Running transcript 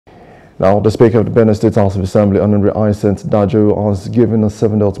Now, the Speaker of the Benue State House of Assembly, Hon Hyacinth Dajoh, has given a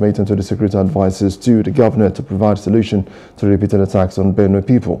 7-day ultimatum to the security advisors to the governor to provide a solution to repeated attacks on Benue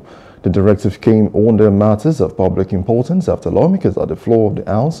people. The directive came under matters of public importance after lawmakers at the floor of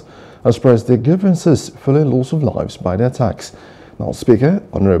the House expressed their grievances following loss of lives by the attacks. Now, Speaker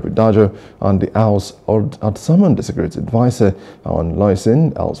Hon Dajoh and the House had summoned the security advisor, Hon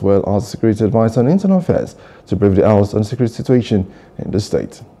Hyacinth, as well as the security advisor on internal affairs, to brief the House on the security situation in the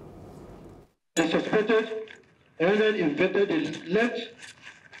state. The suspected and then invented is left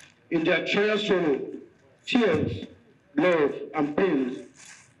in their trial sorrow, tears, love, and pains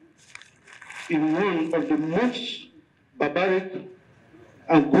in one of the most barbaric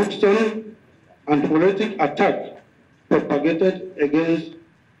and gruesome and horrific attacks propagated against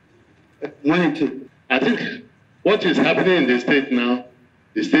humanity. I think what is happening in the state now,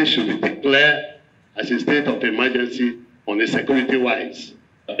 the state should be declared as a state of emergency on the security-wise.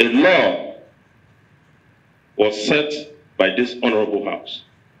 A law was set by this honorable house,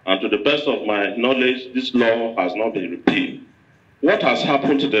 and to the best of my knowledge, this law has not been repealed. What has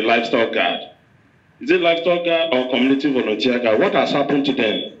happened to the livestock guard? Is it livestock guard or community volunteer guard? What has happened to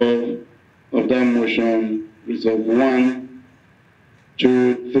them? Of that motion is of 1,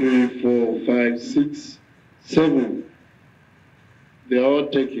 2, 3, 4, 5, 6, 7. They are all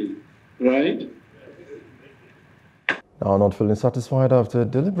taken, right? Now, not feeling satisfied after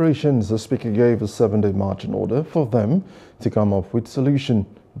deliberations, the Speaker gave a 7-day marching order for them to come up with a solution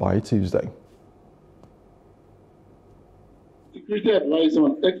by Tuesday. Security advisor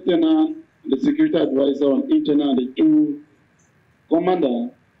on external, the security advisor on internal, the two commander.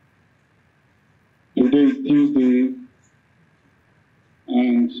 Today is Tuesday,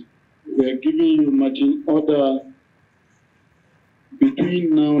 and we are giving you marching order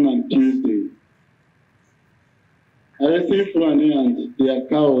between now and Tuesday. Arresting Fulani and their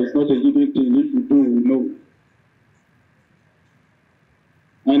cows is not a hidden thing. If you do, we know.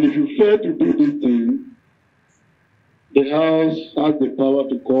 And if you fail to do this thing, the House has the power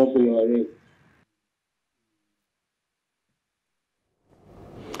to call for your arrest.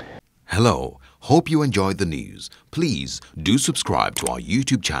 Hello, hope you enjoyed the news. Please do subscribe to our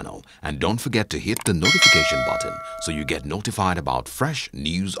YouTube channel and don't forget to hit the notification button so you get notified about fresh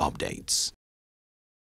news updates.